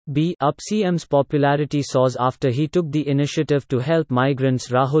Up CM's popularity soars after he took the initiative to help migrants.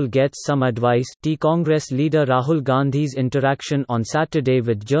 Rahul gets some advice. Congress leader Rahul Gandhi's interaction on Saturday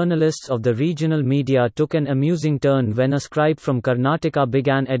with journalists of the regional media took an amusing turn when a scribe from Karnataka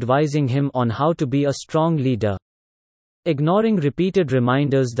began advising him on how to be a strong leader. Ignoring repeated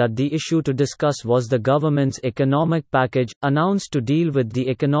reminders that the issue to discuss was the government's economic package, announced to deal with the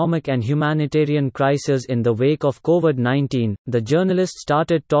economic and humanitarian crisis in the wake of COVID-19, the journalist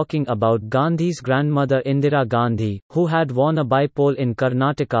started talking about Gandhi's grandmother Indira Gandhi, who had won a by-poll in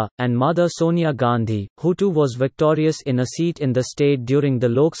Karnataka, and mother Sonia Gandhi, who too was victorious in a seat in the state during the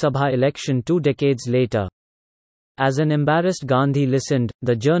Lok Sabha election 2 decades later. As an embarrassed Gandhi listened,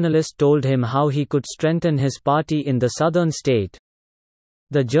 the journalist told him how he could strengthen his party in the southern state.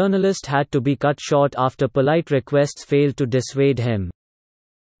 The journalist had to be cut short after polite requests failed to dissuade him.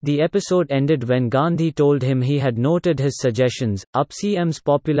 The episode ended when Gandhi told him he had noted his suggestions. Up CM's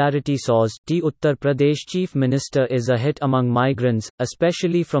popularity soars. Uttar Pradesh Chief Minister is a hit among migrants,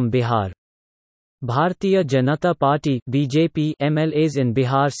 especially from Bihar. Bharatiya Janata Party (BJP) MLAs in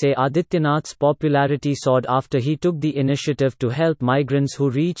Bihar say Adityanath's popularity soared after he took the initiative to help migrants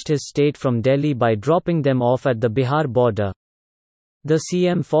who reached his state from Delhi by dropping them off at the Bihar border. The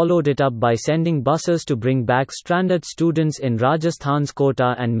CM followed it up by sending buses to bring back stranded students in Rajasthan's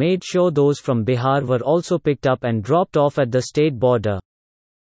Kota and made sure those from Bihar were also picked up and dropped off at the state border.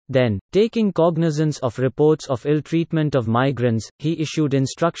 Then, taking cognizance of reports of ill treatment of migrants, he issued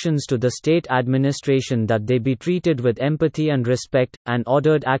instructions to the state administration that they be treated with empathy and respect, and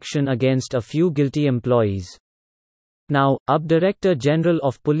ordered action against a few guilty employees. Now, UP Director General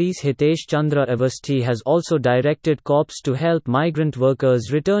of Police Hitesh Chandra Awasthi has also directed corps to help migrant workers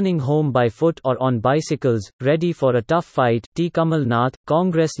returning home by foot or on bicycles, ready for a tough fight. Kamal Nath,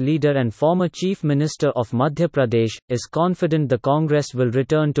 Congress leader and former Chief Minister of Madhya Pradesh, is confident the Congress will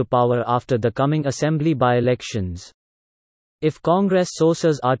return to power after the coming assembly by-elections. If Congress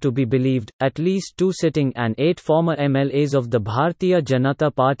sources are to be believed, at least 2 sitting and 8 former MLAs of the Bharatiya Janata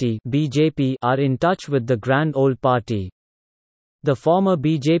Party (BJP) are in touch with the Grand Old Party. The former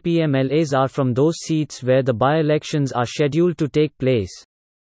BJP MLAs are from those seats where the by-elections are scheduled to take place.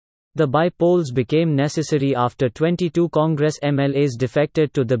 The by-polls became necessary after 22 Congress MLAs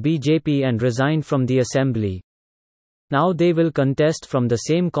defected to the BJP and resigned from the assembly. Now they will contest from the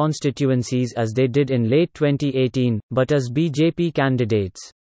same constituencies as they did in late 2018, but as BJP candidates.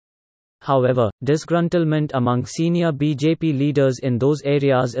 However, disgruntlement among senior BJP leaders in those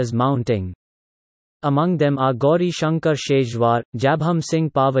areas is mounting. Among them are Gauri Shankar Shejwar, Jabham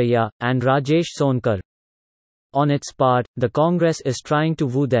Singh Pavaiya, and Rajesh Sonkar. On its part, the Congress is trying to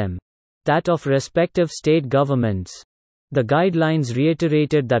woo them. That of respective state governments. The guidelines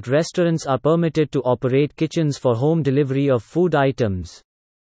reiterated that restaurants are permitted to operate kitchens for home delivery of food items.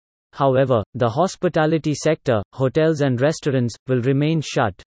 However, the hospitality sector, hotels and restaurants, will remain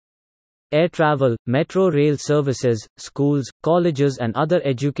shut. Air travel, metro rail services, schools, colleges and other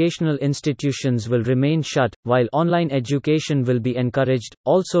educational institutions will remain shut, while online education will be encouraged.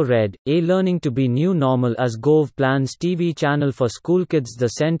 Also read, e-learning to be new normal as Gov plans TV channel for school kids. The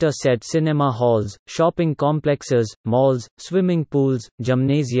center said cinema halls, shopping complexes, malls, swimming pools,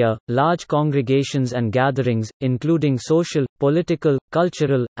 gymnasia, large congregations and gatherings, including social, political,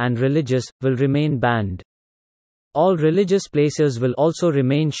 cultural, and religious, will remain banned. All religious places will also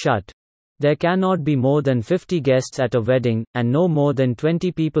remain shut. There cannot be more than 50 guests at a wedding, and no more than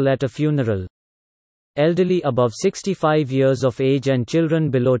 20 people at a funeral. Elderly above 65 years of age and children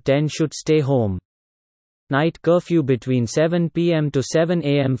below 10 should stay home. Night curfew between 7 p.m. to 7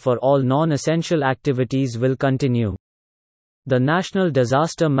 a.m. for all non-essential activities will continue. The National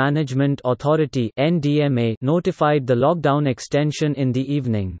Disaster Management Authority (NDMA) notified the lockdown extension in the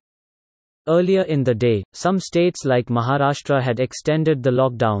evening. Earlier in the day, some states like Maharashtra had extended the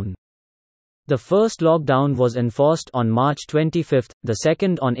lockdown. The first lockdown was enforced on March 25, the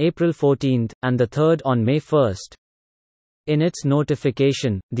second on April 14, and the third on May 1. In its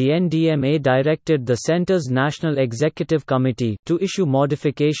notification, the NDMA directed the center's National Executive Committee to issue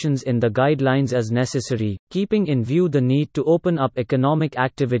modifications in the guidelines as necessary, keeping in view the need to open up economic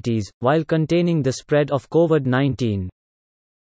activities, while containing the spread of COVID-19.